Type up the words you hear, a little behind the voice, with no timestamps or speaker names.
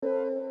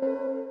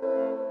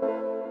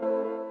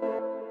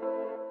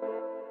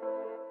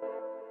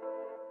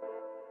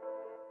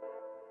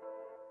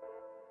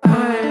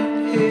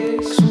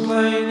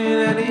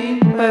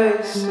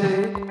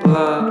basic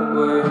blood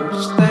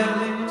words,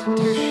 standing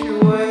Touchy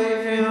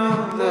waving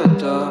on the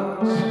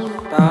docks.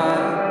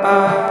 Bye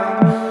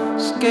bye,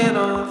 skin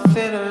on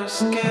thinner,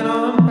 skin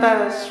on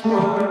bass,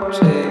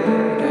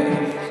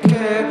 rotating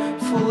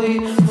carefully,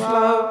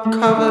 flow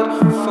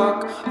covered fuck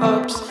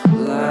ups,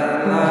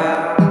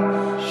 lie.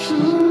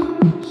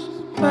 Shoes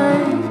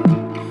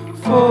made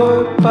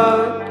for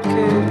butt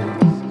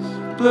kids,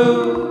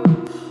 blue.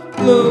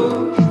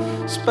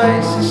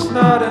 Space is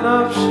not an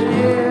option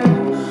here.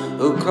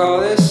 Who call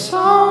this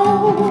so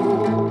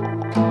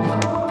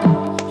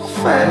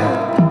fair?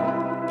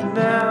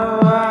 Now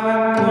I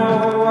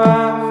know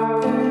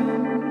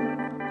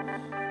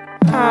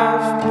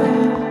I've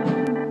been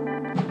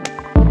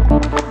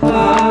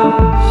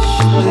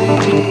Lushly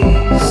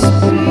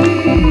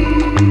speaking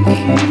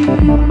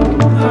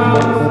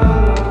of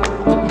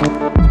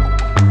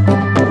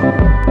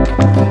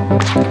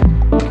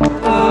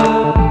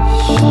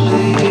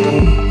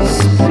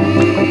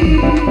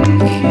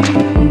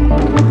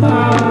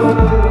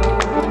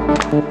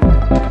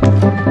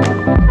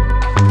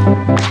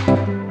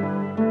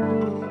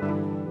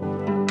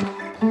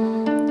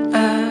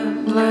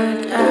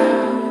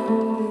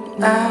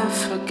I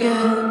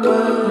forget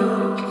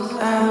words,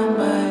 I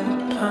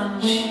might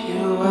punch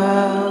you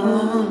while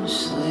I'm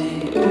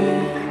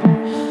sleeping.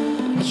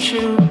 A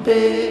true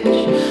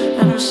bitch,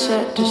 I'm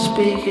set to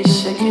speak a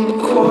second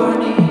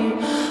corny.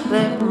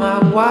 Let my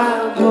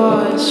wild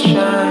voice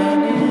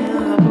shine in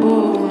the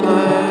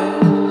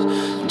boomers'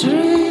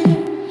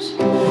 dreams.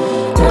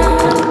 I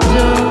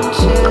don't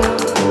tell,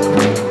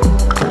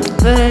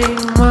 they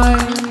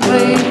might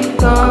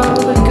make all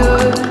the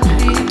good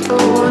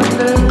people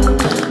wonder.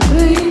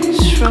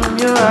 From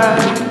your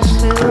eyes,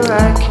 still I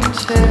can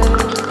tell.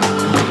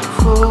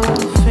 Full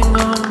thing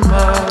on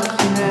my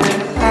head.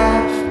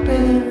 I've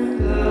been,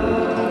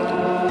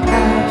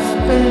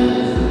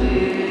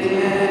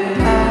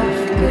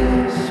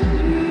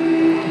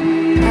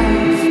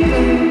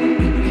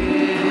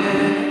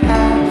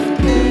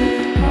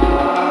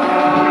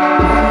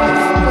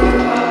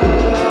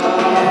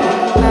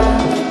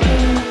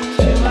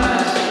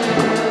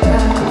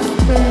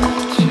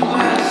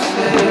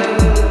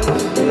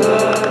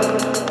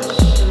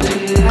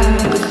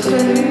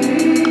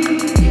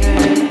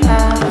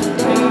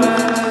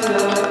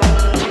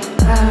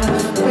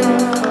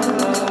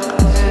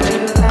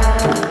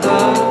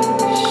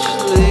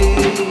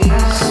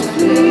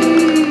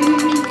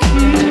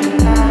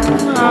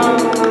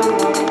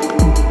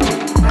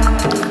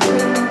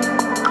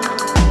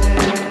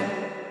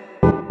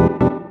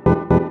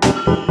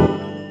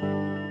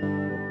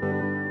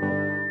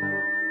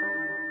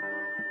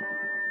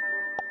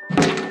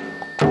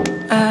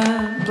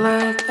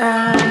 black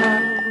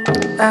out,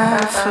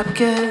 I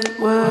forget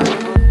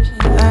words.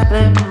 I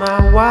let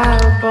my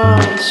wild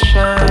voice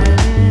shine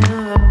in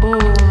the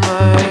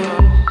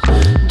boomers'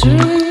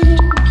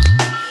 dreams.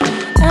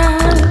 I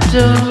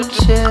don't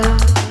tell,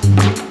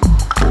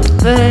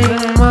 they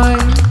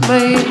might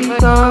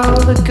make all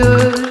the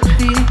good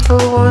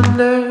people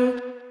wonder.